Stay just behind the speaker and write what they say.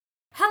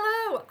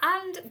Hello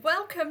and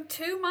welcome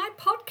to my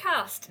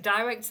podcast,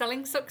 Direct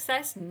Selling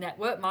Success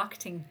Network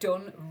Marketing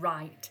Done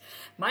Right.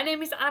 My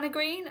name is Anna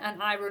Green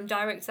and I run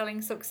Direct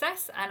Selling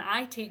Success, and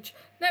I teach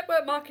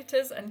network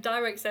marketers and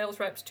direct sales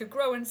reps to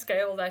grow and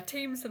scale their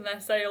teams and their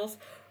sales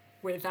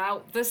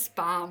without the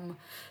spam.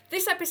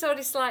 This episode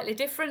is slightly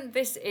different.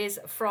 This is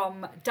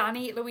from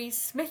Dani Louise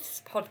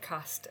Smith's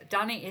podcast.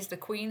 Dani is the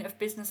queen of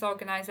business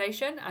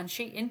organisation and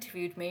she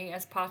interviewed me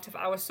as part of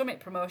our summit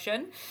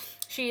promotion.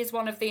 She is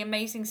one of the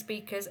amazing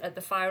speakers at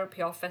the Fire Up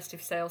Your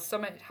Festive Sales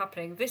Summit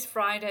happening this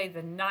Friday,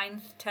 the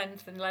 9th,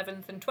 10th and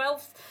 11th and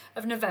 12th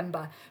of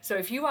November. So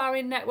if you are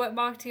in network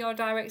marketing or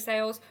direct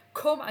sales,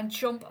 come and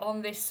jump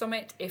on this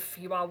summit if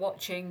you are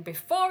watching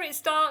before it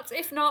starts.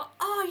 If not,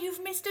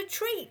 you've missed a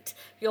treat.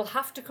 You'll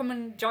have to come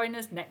and join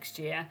us next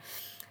year.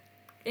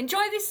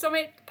 Enjoy this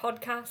summit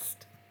podcast.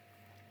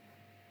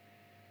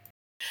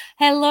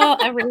 Hello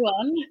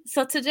everyone.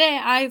 So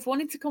today I've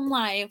wanted to come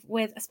live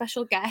with a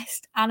special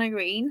guest, Anna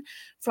Green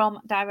from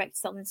Direct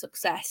Selling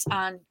Success,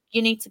 and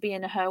you need to be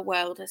in her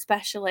world,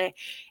 especially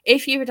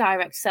if you're a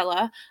direct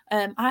seller.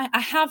 I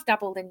have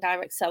dabbled in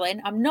direct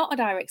selling. I'm not a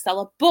direct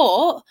seller,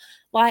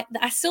 but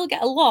I still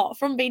get a lot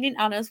from being in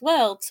Anna's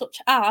world, such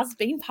as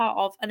being part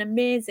of an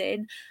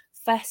amazing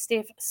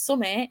Festive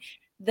summit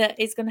that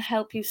is going to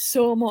help you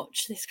so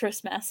much this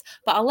Christmas.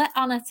 But I'll let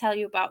Anna tell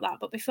you about that.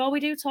 But before we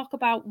do talk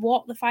about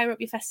what the Fire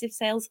Up Your Festive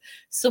Sales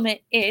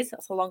Summit is,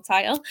 that's a long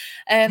title,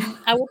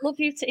 I would love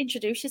you to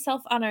introduce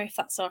yourself, Anna, if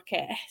that's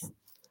okay.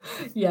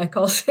 Yeah, of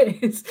course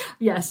it is.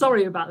 Yeah,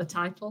 sorry about the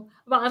title,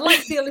 but I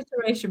like the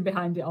alliteration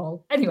behind it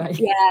all. Anyway.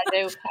 Yeah,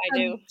 I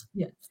do.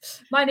 Yes.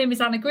 My name is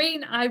Anna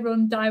Green. I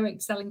run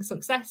Direct Selling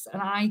Success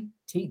and I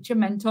teach and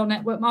mentor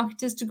network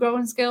marketers to grow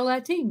and scale their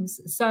teams.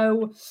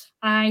 So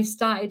I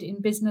started in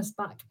business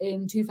back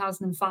in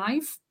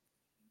 2005.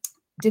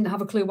 Didn't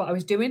have a clue what I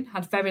was doing,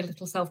 had very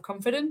little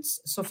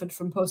self-confidence, suffered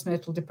from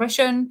postnatal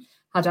depression,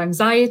 had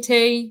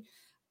anxiety,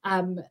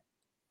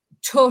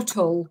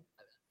 total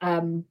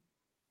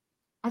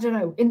I don't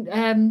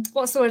know,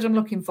 what's the word I'm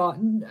looking for?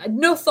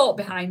 No thought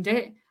behind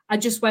it. I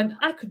just went,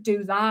 I could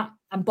do that,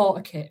 and bought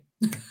a kit.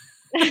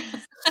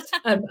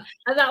 And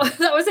that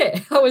was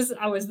it.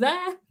 I was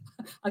there.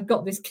 I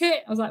got this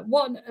kit. I was like,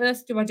 what on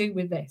earth do I do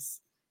with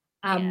this?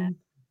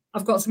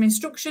 I've got some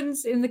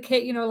instructions in the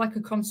kit, like a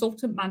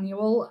consultant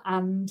manual.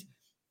 And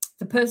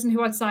the person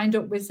who I'd signed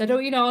up with said, all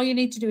you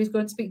need to do is go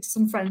and speak to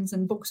some friends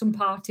and book some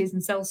parties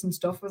and sell some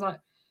stuff. I was like,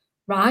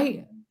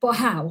 right, but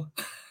how?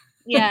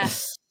 Yeah.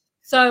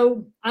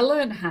 So I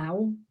learned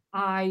how.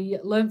 I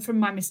learned from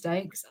my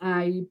mistakes.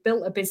 I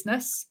built a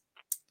business,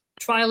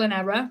 trial and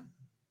error.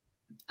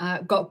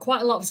 Got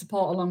quite a lot of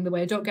support along the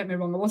way. Don't get me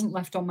wrong, I wasn't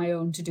left on my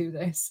own to do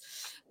this.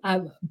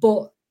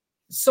 But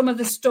some of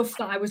the stuff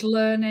that I was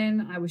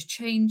learning, I was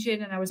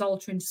changing and I was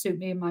altering to suit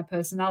me and my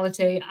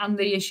personality and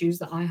the issues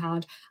that I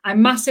had. I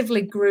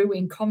massively grew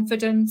in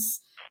confidence.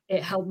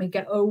 It helped me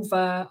get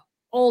over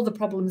all the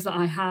problems that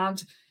I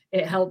had.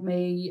 It helped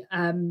me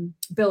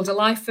build a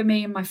life for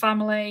me and my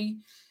family.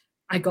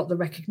 I got the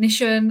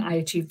recognition. I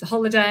achieved the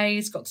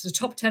holidays, got to the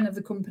top 10 of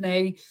the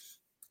company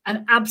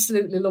and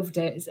absolutely loved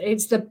it.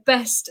 It's the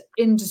best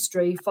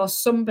industry for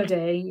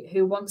somebody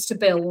who wants to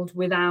build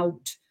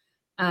without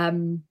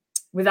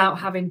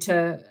having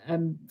to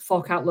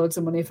fork out loads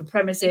of money for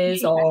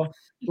premises or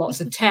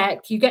lots of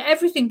tech. You get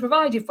everything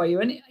provided for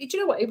you. And do you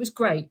know what? It was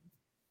great.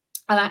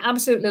 And I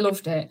absolutely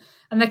loved it.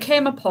 And there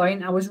came a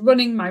point, I was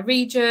running my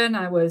region,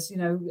 I was,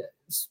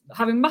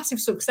 having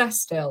massive success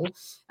still.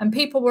 And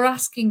people were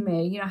asking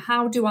me,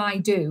 how do I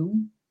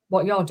do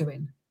what you're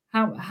doing?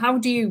 How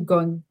do you go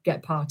and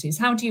get parties?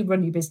 How do you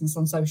run your business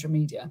on social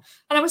media?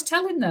 And I was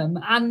telling them,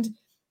 and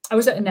I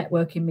was at a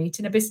networking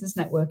meeting, a business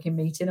networking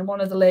meeting. And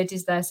one of the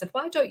ladies there said,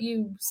 why don't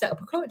you set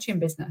up a coaching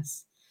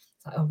business?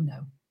 It's like, oh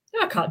no,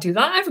 I can't do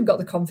that. I haven't got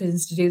the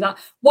confidence to do that.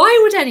 Why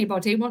would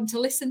anybody want to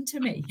listen to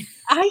me?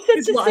 I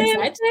said the same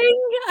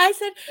thing. I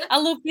said, I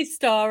love this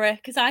story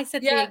because I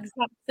said the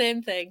exact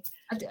same thing.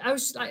 I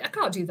was just like, I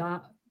can't do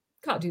that.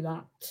 Can't do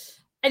that.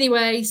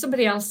 Anyway,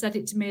 somebody else said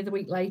it to me the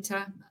week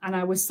later, and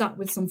I was sat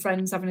with some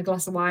friends having a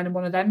glass of wine, and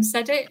one of them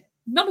said it.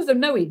 None of them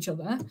know each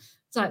other.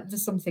 It's like,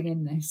 there's something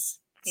in this.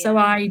 Yeah. So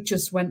I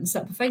just went and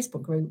set up a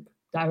Facebook group,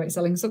 Direct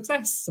Selling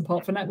Success,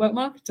 support for network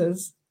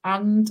marketers,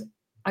 and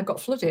I got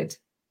flooded.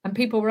 And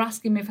people were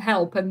asking me for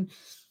help. And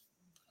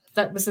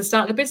that was the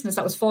start of the business.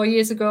 That was 4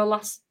 years ago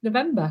last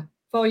November.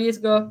 4 years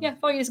ago. Yeah,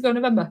 4 years ago,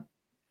 November.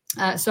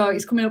 So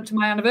it's coming up to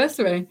my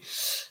anniversary.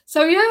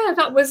 So yeah,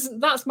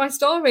 that's my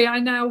story. I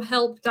now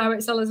help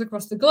direct sellers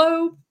across the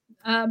globe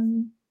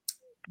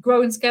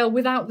grow and scale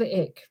without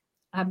the ick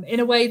in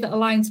a way that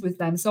aligns with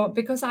them. So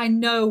because I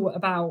know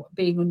about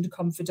being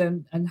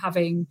underconfident and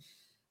having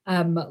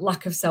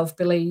lack of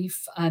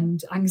self-belief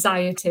and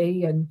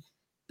anxiety and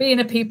being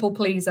a people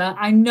pleaser,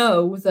 I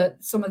know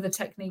that some of the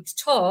techniques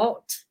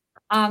taught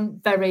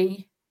aren't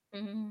very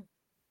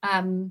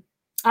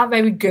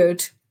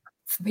good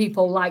for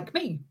people like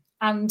me.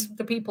 And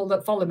the people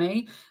that follow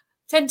me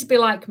tend to be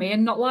like me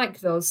and not like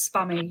those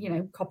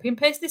spammy, copy and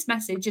paste this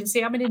message and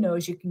see how many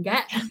no's you can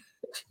get.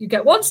 You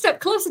get one step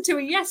closer to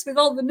a yes with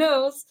all the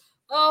no's.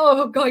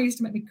 Oh God, it used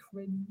to make me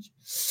cringe.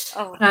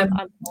 Oh,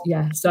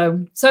 yeah.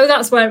 So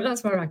that's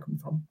where I come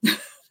from.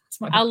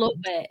 I love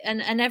it.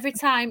 And every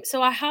time,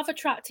 so I have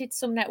attracted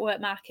some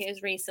network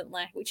marketers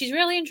recently, which is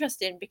really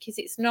interesting because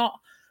it's not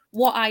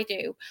what I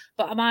do,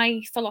 but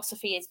my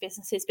philosophy is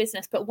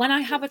business. But when I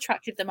have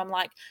attracted them, I'm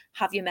like,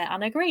 have you met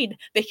Anna Green?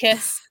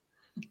 Because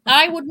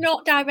I would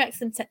not direct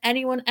them to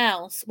anyone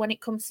else when it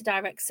comes to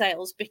direct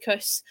sales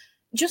because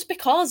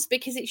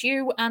it's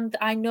you, and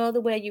I know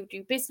the way you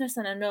do business,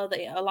 and I know that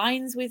it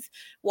aligns with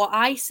what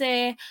I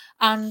say.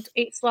 And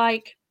it's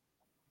like,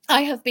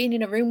 I have been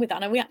in a room with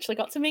Anna. We actually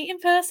got to meet in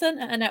person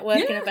at a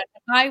networking event.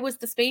 I was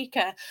the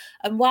speaker.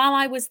 And while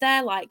I was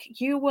there, like,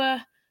 you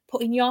were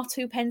putting your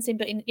 2 pence in,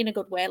 but in a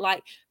good way,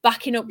 like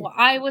backing up what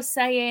I was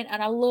saying.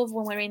 And I love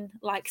when we're in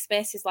like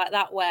spaces like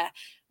that where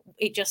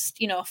it just,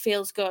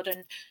 feels good,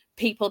 and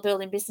people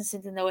building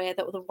businesses in the way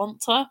that they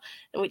want to,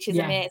 which is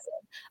amazing.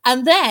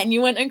 And then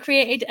you went and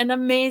created an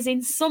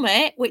amazing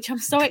summit, which I'm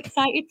so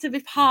excited to be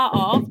part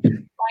of.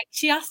 Like,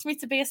 she asked me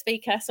to be a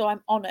speaker, so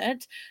I'm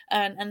honoured.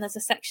 And there's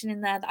a section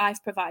in there that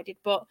I've provided.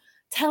 But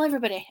tell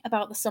everybody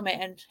about the summit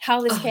and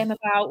how this came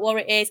about, what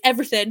it is,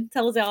 everything.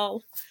 Tell us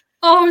all.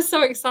 Oh, I'm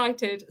so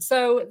excited.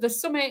 So the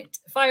summit,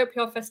 Fire Up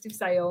Your Festive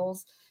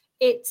Sales,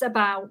 it's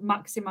about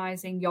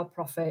maximising your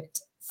profit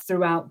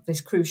throughout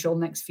this crucial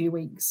next few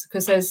weeks.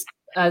 Because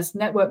as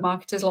network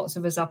marketers, lots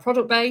of us are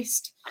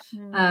product-based.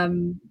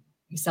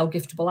 You sell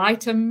giftable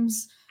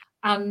items,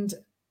 and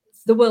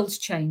the world's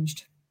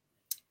changed.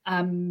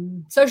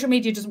 Social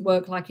media doesn't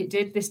work like it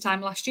did this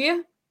time last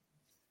year,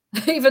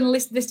 even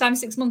this time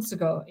 6 months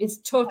ago. It's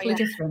totally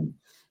different.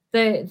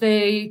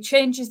 The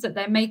changes that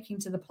they're making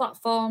to the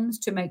platforms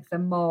to make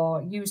them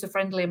more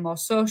user-friendly and more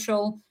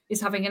social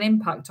is having an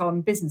impact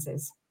on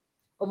businesses,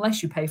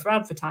 unless you pay for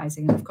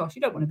advertising. And of course,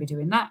 you don't want to be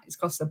doing that. It's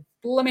cost a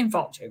blooming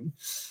fortune.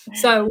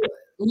 So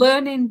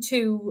learning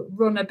to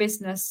run a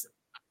business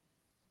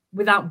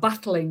without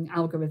battling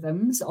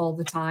algorithms all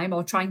the time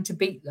or trying to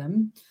beat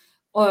them,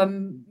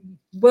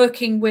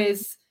 working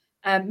with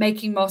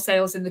making more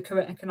sales in the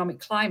current economic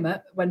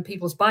climate when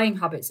people's buying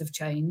habits have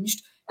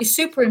changed is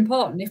super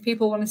important if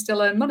people want to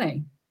still earn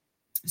money.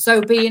 So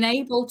being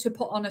able to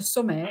put on a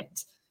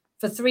summit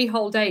for 3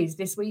 whole days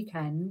this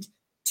weekend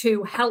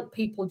to help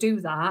people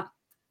do that,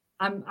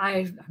 I'm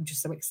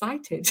just so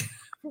excited,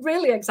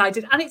 really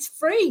excited, and it's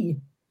free.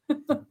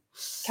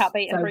 Can't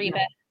beat a free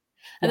bit.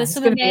 And there's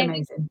some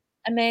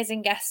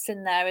amazing guests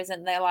in there,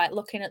 isn't there? Like,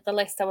 looking at the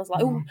list, I was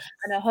like, oh,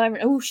 I know her.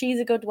 Oh, she's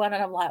a good one.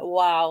 And I'm like,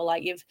 wow,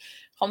 like, you've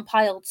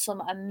compiled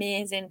some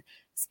amazing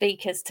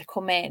speakers to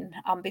come in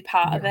and be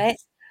part of it.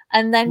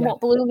 And then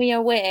what blew me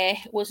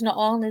away was not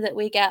only that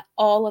we get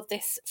all of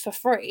this for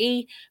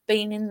free,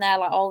 being in there,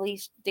 like all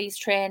these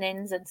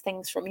trainings and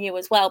things from you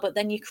as well, but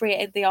then you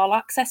created the all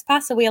access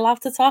pass. Are we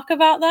allowed to talk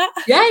about that?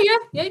 Yeah,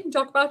 you can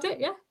talk about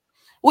it.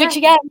 Which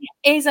again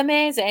is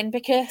amazing,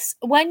 because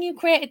when you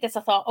created this,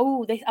 I thought,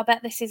 oh, I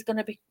bet this is going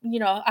to be,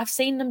 I've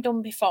seen them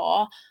done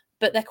before,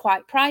 but they're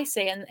quite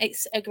pricey, and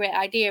it's a great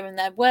idea, and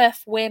they're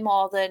worth way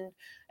more than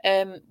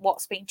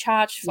what's being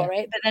charged for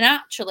it. But then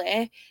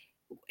actually,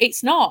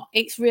 it's not.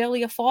 It's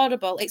really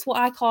affordable. It's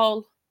what I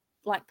call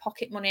like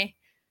pocket money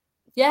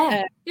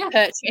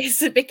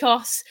purchase,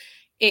 because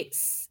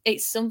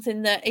it's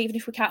something that even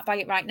if we can't buy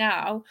it right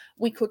now,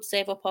 we could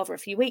save up over a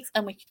few weeks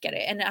and we could get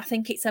it. And I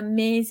think it's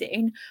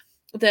amazing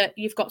that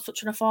you've got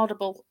such an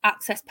affordable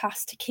access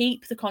pass to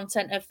keep the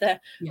content of the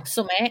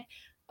summit,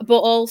 but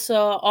also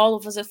all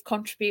of us have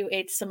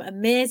contributed some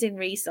amazing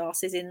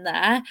resources in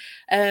there.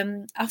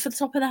 Off the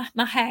top of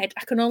my head,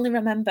 I can only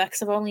remember,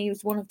 because I've only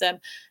used one of them,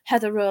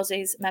 Heather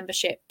Rose's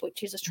membership,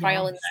 which is a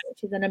trial in there,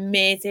 which is an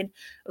amazing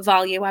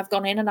value. I've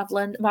gone in and I've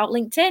learned about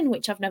LinkedIn,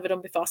 which I've never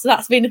done before, so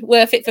that's been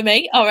worth it for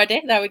me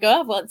already. There we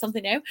go, I've learned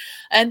something new.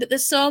 But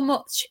there's so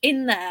much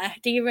in there.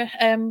 Do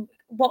you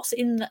what's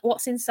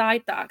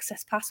inside that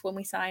access pass when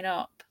we sign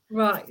up?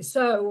 Right,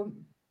 so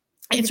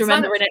it's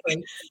remembering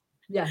it.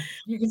 Yeah,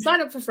 you can sign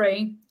up for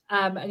free,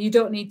 and you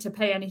don't need to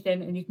pay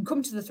anything, and you can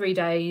come to the 3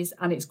 days,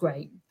 and it's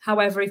great.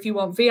 However, if you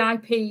want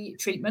VIP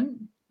treatment,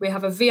 we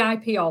have a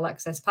VIP all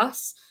access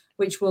pass,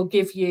 which will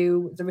give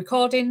you the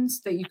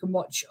recordings that you can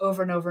watch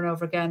over and over and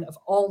over again of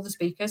all the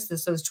speakers.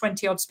 There's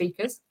 20 odd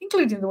speakers,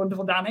 including the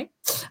wonderful Dani.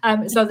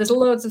 So there's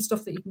loads of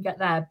stuff that you can get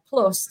there,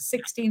 plus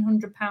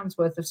 £1,600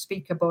 worth of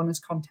speaker bonus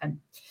content,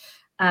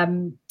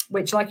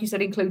 which, like you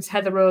said, includes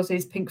Heather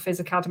Rose's Pink Fizz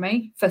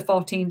Academy for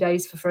 14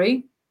 days for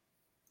free.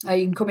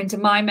 You can come into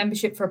my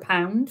membership for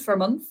 £1 for a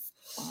month.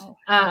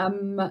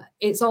 Wow.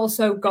 It's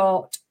also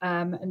got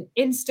an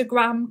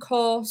Instagram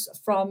course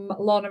from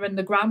Lorna and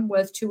the Gram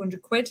worth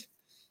 £200.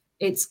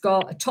 It's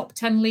got a top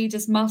 10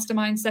 leaders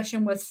mastermind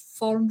session worth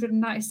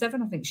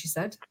 497, I think she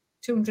said.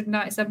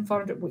 297,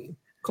 400, a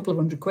couple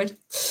of £100.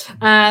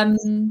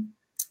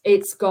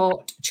 It's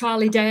got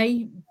Charlie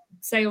Day,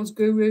 sales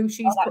guru.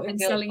 She's put in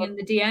selling in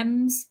the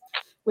DMs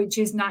which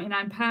is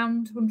 £99,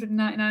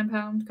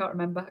 £199. Can't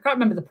remember. I can't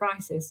remember the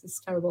prices. It's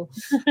terrible.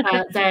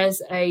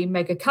 There's a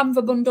mega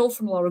Canva bundle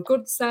from Laura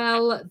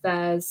Goodsell.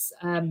 There's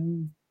a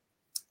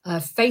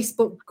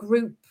Facebook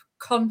group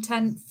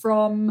content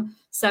from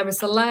Sarah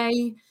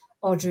Soleil.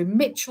 Audrey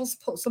Mitchell's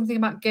put something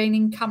about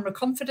gaining camera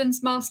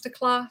confidence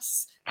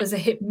masterclass. There's a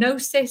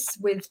hypnosis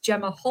with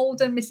Gemma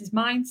Holden, Mrs.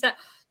 Mindset.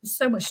 There's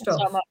so much stuff.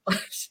 So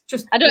much.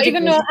 Just I don't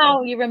ridiculous. even know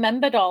how you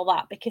remembered all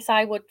that, because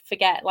I would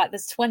forget. Like,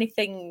 there's 20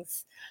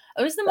 things.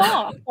 Oh, is there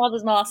more? Oh,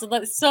 there's more. So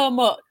there's so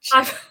much.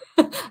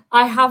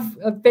 I have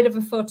a bit of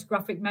a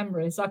photographic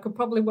memory, so I could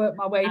probably work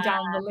my way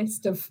down the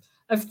list of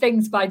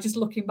things by just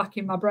looking back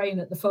in my brain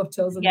at the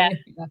photos. And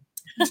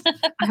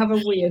I have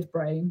a weird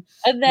brain.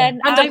 And then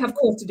I have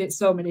quoted it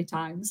so many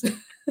times.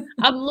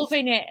 I'm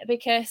loving it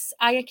because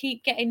I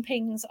keep getting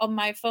pings on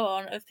my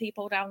phone of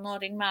people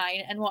downloading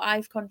mine. And what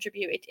I've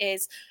contributed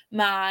is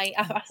I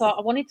thought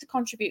I wanted to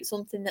contribute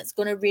something that's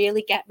going to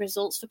really get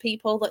results for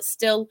people, that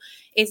still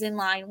is in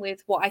line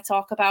with what I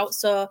talk about.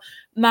 So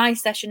my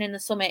session in the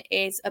summit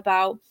is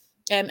about,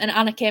 and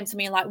Anna came to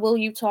me like, will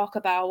you talk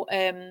about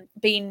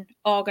being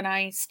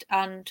organised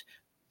and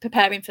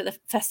preparing for the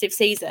festive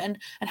season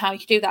and how you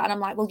can do that? And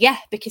I'm like, well, yeah,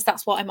 because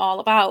that's what I'm all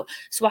about.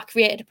 So I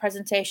created a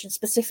presentation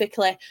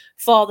specifically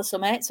for the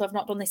summit. So I've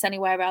not done this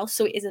anywhere else.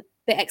 So it is a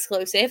bit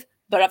exclusive,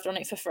 but I've done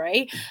it for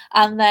free.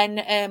 And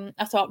then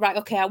I thought, right,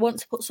 okay, I want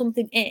to put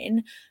something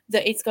in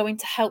that is going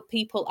to help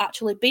people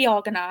actually be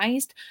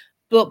organised,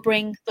 but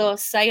bring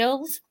those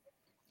sales.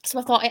 So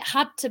I thought it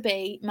had to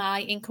be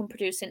my income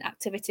producing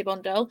activity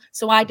bundle.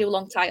 So I do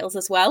long titles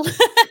as well.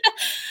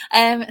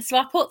 So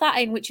I put that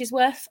in, which is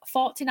worth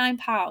 £49,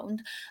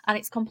 and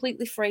it's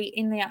completely free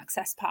in the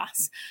Access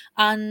Pass.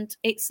 And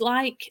it's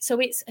like, so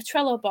it's a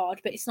Trello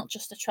board, but it's not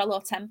just a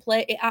Trello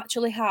template. It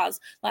actually has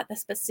like the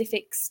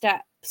specific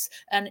steps,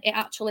 and it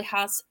actually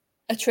has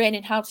a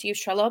training how to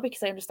use Trello,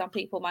 because I understand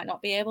people might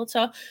not be able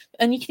to.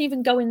 And you can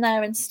even go in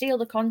there and steal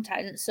the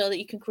content so that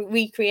you can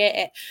recreate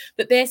it.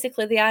 But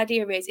basically the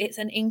idea is it's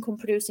an income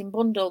producing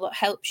bundle that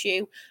helps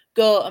you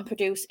go and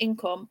produce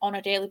income on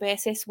a daily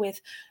basis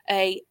with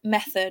a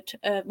method,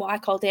 what I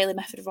call daily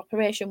method of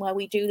operation, where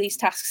we do these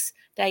tasks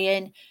day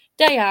in,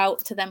 day out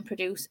to then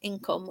produce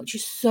income, which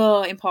is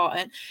so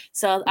important.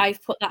 So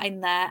I've put that in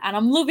there, and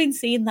I'm loving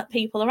seeing that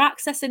people are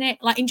accessing it.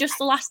 Like in just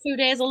the last 2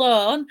 days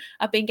alone,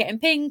 I've been getting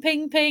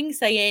ping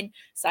saying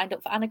signed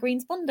up for Anna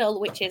Green's bundle,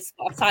 which is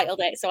what I've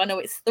titled it, so I know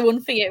it's the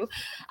one for you.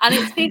 And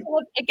it's people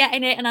are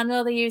getting it, and I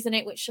know they're using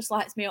it, which just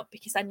lights me up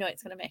because I know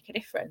it's going to make a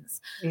difference.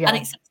 And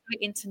it's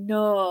exciting to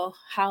know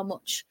how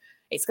much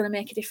it's going to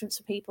make a difference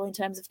for people in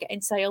terms of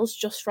getting sales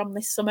just from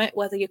this summit,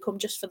 whether you come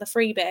just for the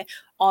freebie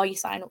or you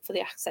sign up for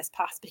the Access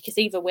Pass, because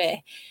either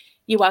way,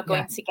 you are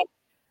going to get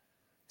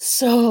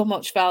so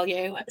much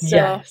value.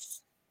 So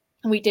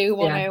we do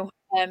want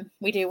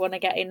to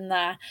get in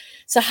there.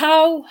 So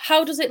how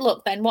does it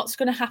look then? What's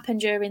going to happen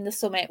during the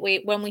summit?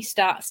 When we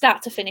start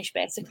to finish,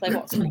 basically,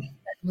 what's going to happen?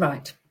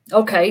 Right.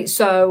 Okay,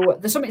 so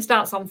the summit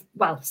starts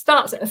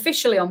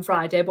officially on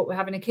Friday, but we're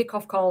having a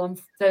kick-off call on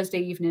Thursday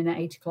evening at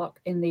 8 o'clock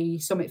in the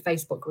Summit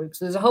Facebook group.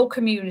 So there's a whole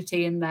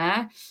community in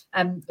there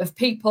of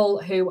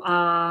people who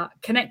are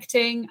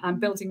connecting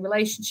and building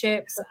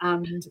relationships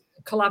and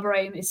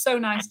collaborating. It's so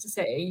nice to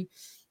see.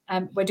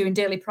 We're doing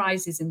daily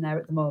prizes in there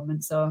at the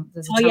moment, so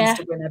there's a chance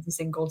to win every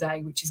single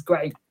day, which is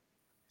great.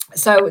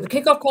 So the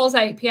kick-off call is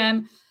 8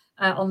 p.m.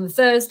 On this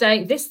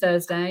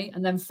Thursday,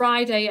 and then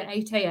Friday at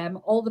 8 a.m.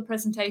 all the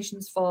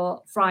presentations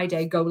for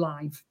Friday go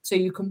live, so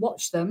you can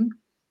watch them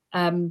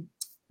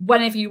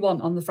whenever you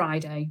want on the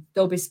Friday.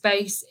 There'll be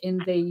space in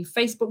the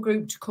Facebook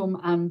group to come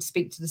and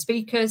speak to the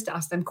speakers, to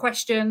ask them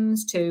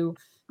questions, to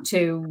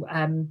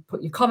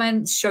put your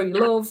comments, show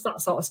your love,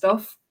 that sort of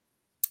stuff.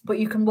 But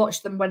you can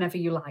watch them whenever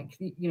you like.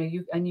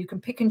 You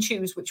can pick and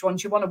choose which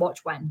ones you want to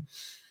watch when.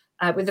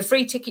 With the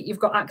free ticket, you've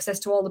got access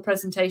to all the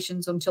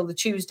presentations until the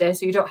Tuesday,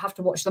 so you don't have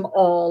to watch them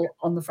all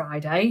on the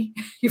Friday.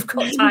 You've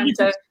got time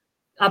to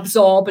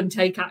absorb and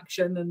take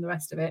action and the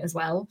rest of it as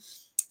well.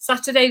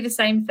 Saturday, the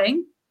same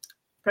thing.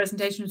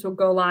 Presentations will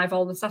go live,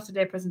 all the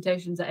Saturday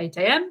presentations at 8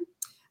 a.m.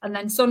 And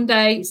then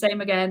Sunday,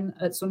 same again,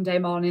 at Sunday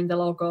morning,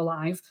 they'll all go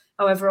live.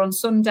 However, on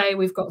Sunday,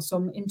 we've got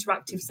some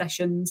interactive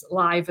sessions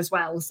live as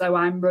well. So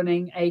I'm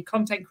running a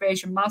content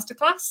creation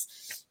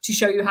masterclass to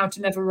show you how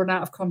to never run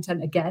out of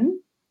content again.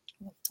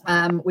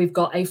 We've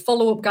got a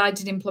follow-up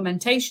guided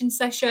implementation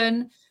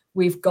session.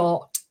 We've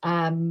got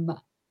what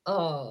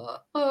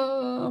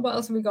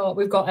else have we got?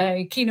 We've got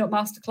a keynote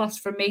masterclass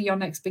from me, Your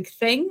Next Big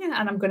Thing,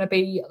 and I'm going to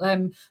be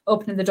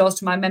opening the doors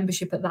to my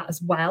membership at that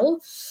as well.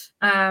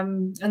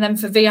 And then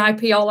for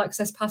VIP all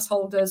access pass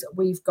holders,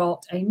 we've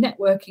got a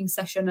networking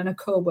session and a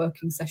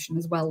co-working session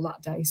as well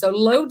that day. So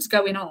loads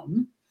going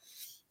on.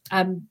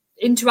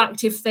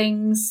 Interactive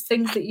things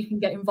that you can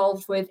get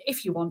involved with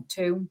if you want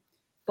to.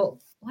 But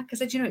like I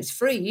said, it's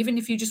free. Even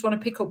if you just want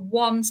to pick up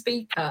one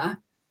speaker,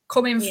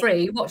 come in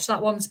free, watch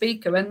that one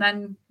speaker, and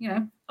then,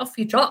 off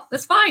you trot.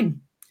 That's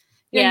fine.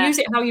 Use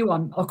it how you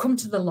want, or come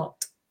to the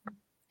lot.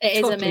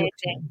 It is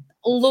amazing.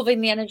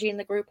 loving the energy in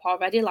the group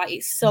already. Like,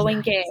 it's so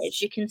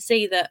engaged. You can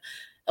see that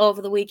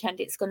over the weekend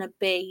it's going to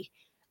be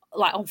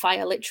like on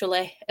fire,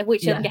 literally,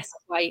 which I guess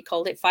that's why you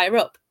called it Fire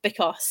Up,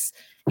 because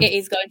it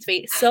is going to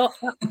be so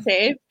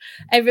active.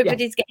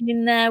 Everybody's getting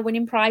in there,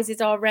 winning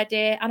prizes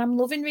already, and I'm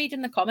loving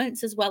reading the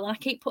comments as well. And I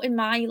keep putting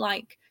my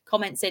like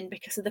comments in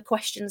because of the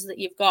questions that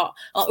you've got.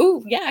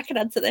 Oh yeah, I can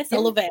answer this. I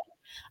love it.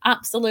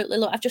 Absolutely.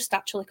 Look, I've just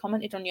actually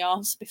commented on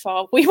yours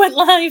before we went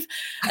live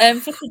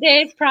for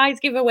today's prize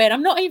giveaway. And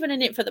I'm not even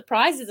in it for the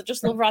prizes. I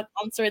just love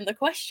answering the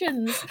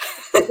questions.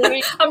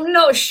 I'm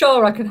not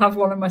sure I could have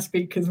one of my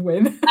speakers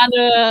win.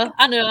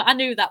 I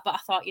knew that, but I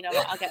thought, you know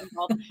what, I'll get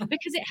involved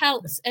because it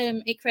helps.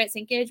 It creates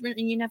engagement,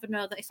 and you never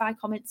know that if I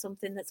comment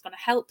something that's going to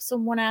help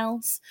someone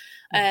else,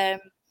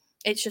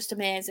 it's just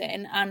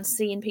amazing. And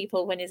seeing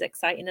people win is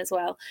exciting as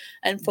well.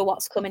 And for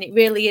what's coming, it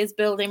really is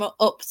building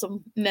up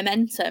some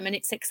momentum, and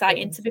it's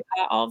exciting to be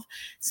part of.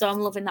 So I'm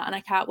loving that, and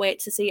I can't wait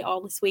to see it all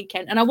this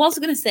weekend. And I was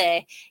going to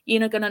say, you're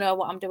not going to know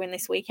what I'm doing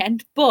this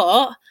weekend,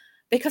 but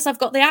because I've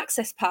got the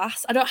access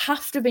pass, I don't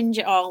have to binge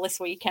it all this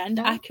weekend.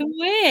 I can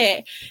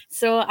wait.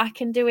 So I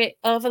can do it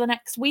over the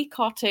next week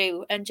or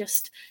two and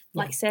just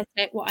like say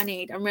take what I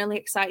need. I'm really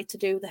excited to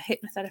do the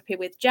hypnotherapy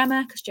with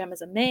Gemma because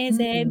Gemma's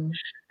amazing.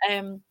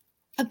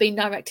 I've been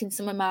directing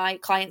some of my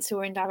clients who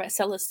are indirect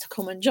sellers to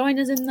come and join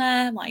us in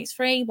there. Like, it's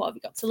free. What have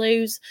you got to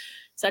lose?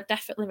 So I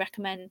definitely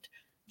recommend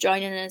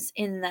joining us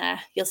in there.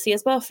 You'll see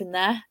us both in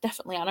there.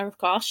 Definitely Anna, of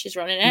course. She's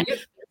running it.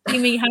 See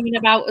me hanging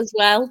about as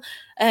well.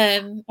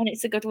 And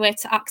it's a good way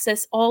to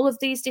access all of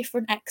these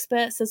different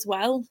experts as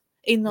well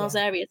in those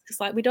areas. Because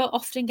like we don't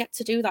often get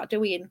to do that, do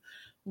we, in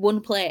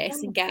one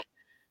place and get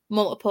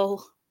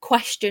multiple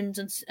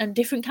questions and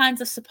different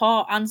kinds of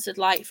support answered.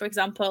 Like, for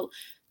example,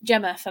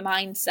 Gemma for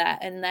mindset,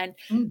 and then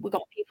we've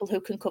got people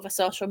who can cover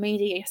social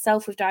media,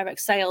 yourself with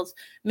direct sales,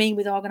 me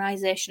with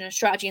organization and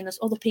strategy, and there's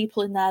other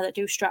people in there that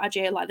do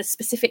strategy, like the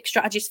specific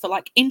strategies for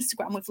like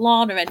Instagram with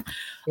Lorna, and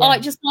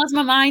it just blows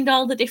my mind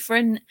all the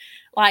different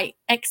like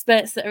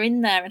experts that are in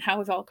there and how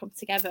we've all come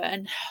together,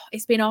 and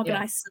it's been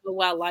organized so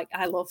well. Like,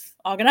 I love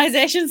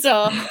organization,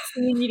 so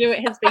seeing you do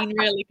it has been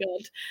really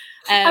good.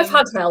 I have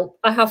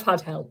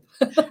had help.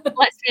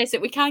 Let's face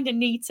it, we kind of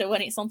need to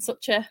when it's on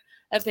such a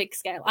big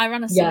scale. I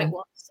ran a summit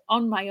once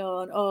on my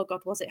own. Oh God,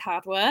 was it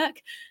hard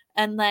work?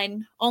 And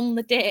then on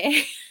the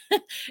day,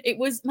 it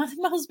was my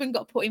husband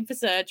got put in for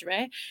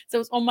surgery, so I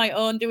was on my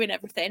own doing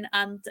everything.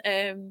 And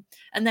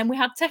then we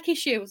had tech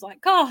issues.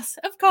 Like,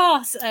 of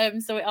course.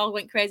 So it all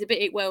went crazy, but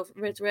it was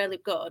really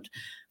good.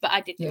 But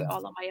I did do it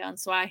all on my own.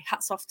 So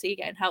hats off to you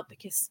getting help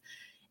because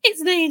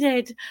it's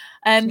needed.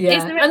 And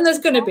there's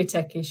going to be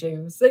tech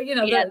issues. So, you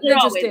know, there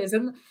just is,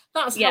 and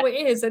that's how it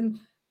is. And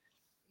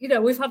you know,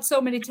 we've had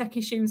so many tech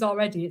issues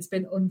already. It's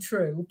been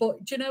untrue.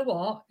 But do you know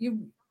what?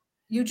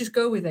 You just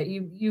go with it.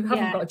 You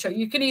haven't got a choice.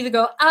 You can either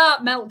go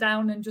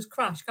meltdown and just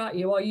crash, can't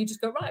you? Or you just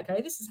go, right,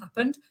 okay, this has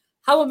happened.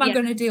 How am I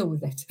going to deal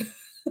with it?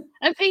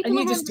 And people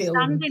are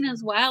understanding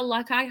as well.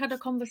 Like, I had a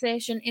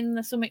conversation in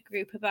the summit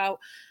group about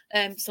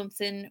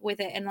something with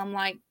it, and I'm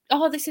like,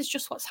 oh, this is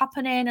just what's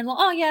happening, and like,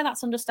 oh yeah,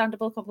 that's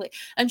understandable completely.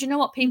 And you know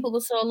what? People were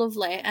so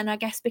lovely, and I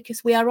guess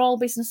because we are all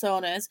business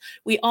owners,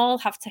 we all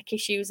have tech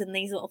issues and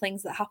these little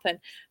things that happen.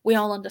 We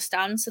all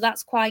understand, so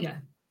that's quite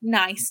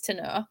nice to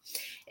know.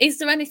 Is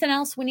there anything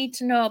else we need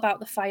to know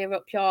about the Fire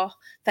Up Your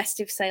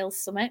Festive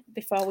Sales Summit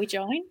before we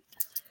join?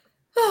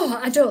 Oh,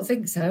 I don't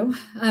think so.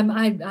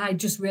 I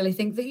just really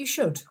think that you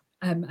should.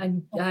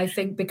 And I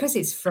think because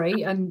it's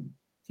free, and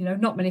you know,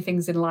 not many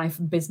things in life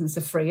and business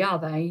are free, are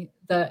they?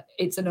 That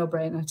it's a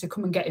no-brainer to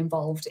come and get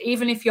involved.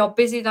 Even if you're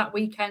busy that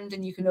weekend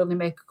and you can only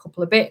make a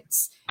couple of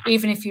bits,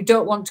 even if you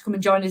don't want to come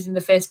and join us in the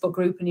Facebook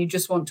group and you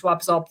just want to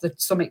absorb the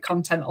summit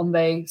content on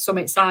the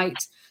summit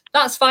site,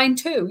 that's fine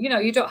too. You know,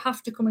 you don't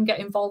have to come and get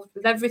involved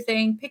with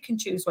everything. Pick and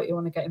choose what you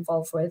want to get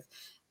involved with.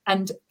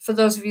 And for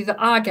those of you that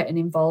are getting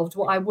involved,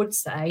 what I would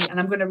say, and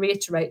I'm going to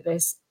reiterate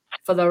this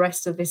for the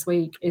rest of this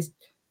week, is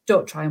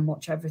don't try and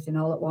watch everything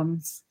all at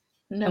once.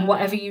 No. And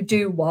whatever you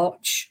do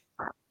watch,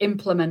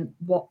 implement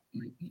what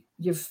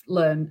you've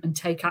learned and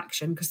take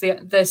action, because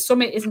the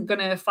summit isn't going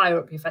to fire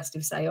up your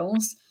festive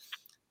sales.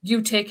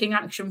 You taking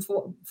action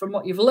from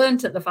what you've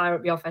learned at the Fire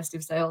Up Your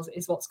Festive Sales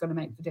is what's going to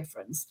make the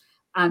difference.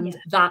 And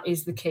that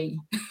is the key.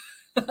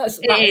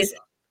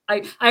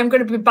 I'm going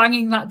to be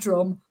banging that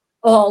drum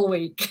all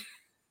week.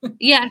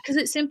 Yeah, because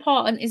it's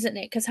important, isn't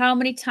it? Because how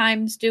many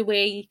times do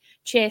we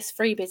chase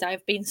freebies?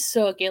 I've been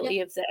so guilty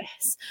of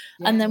this.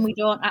 And then we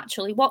don't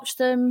actually watch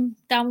them,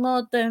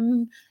 download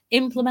them,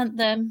 implement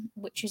them,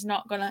 which is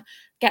not going to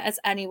get us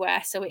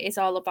anywhere. So it is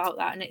all about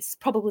that. And it's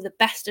probably the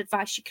best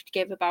advice you could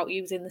give about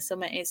using the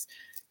summit is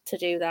to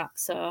do that.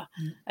 So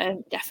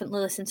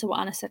definitely listen to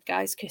what Anna said,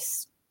 guys,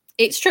 because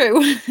it's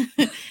true.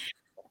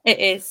 It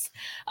is.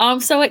 I'm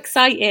so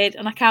excited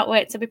and I can't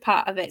wait to be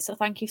part of it. So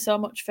thank you so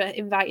much for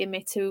inviting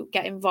me to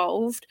get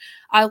involved.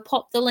 I'll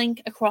pop the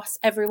link across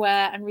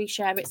everywhere and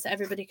reshare it so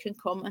everybody can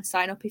come and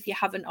sign up if you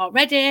haven't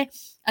already.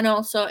 And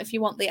also, if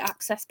you want the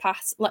access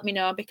pass, let me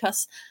know,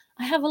 because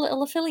I have a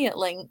little affiliate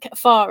link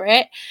for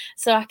it,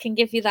 so I can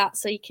give you that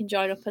so you can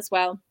join up as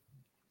well.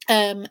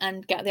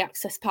 And get the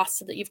access pass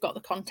so that you've got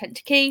the content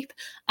to keep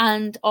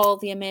and all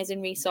the amazing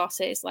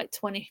resources, like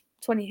 20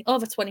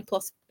 over 20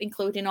 plus,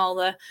 including all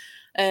the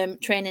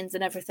trainings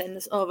and everything.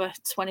 There's over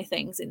 20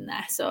 things in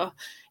there, so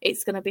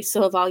it's going to be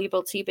so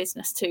valuable to your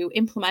business to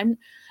implement.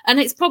 And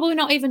it's probably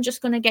not even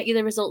just going to get you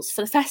the results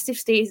for the festive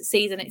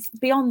season, it's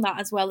beyond that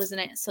as well, isn't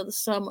it? So there's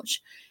so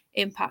much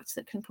impact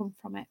that can come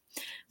from it.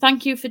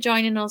 Thank you for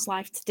joining us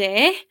live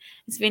today.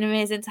 It's been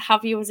amazing to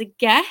have you as a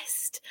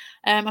guest.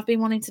 I've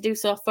been wanting to do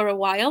so for a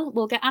while.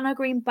 We'll get Anna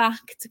Green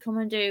back to come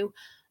and do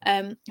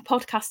a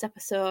podcast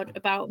episode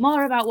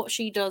more about what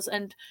she does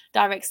and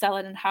direct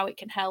selling and how it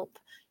can help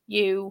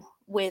you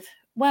with,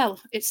 well,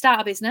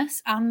 start a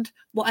business and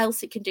what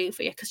else it can do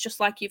for you. Because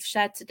just like you've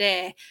shared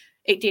today,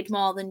 it did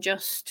more than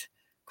just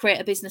create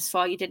a business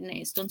for you, didn't it?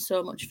 It's done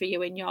so much for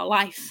you in your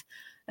life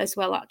as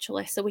well,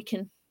 actually. So we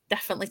can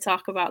definitely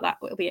talk about that.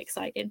 It'll be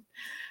exciting.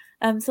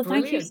 So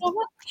thank you so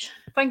much.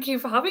 Thank you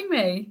for having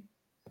me.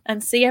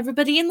 And see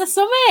everybody in the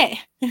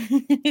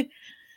summit.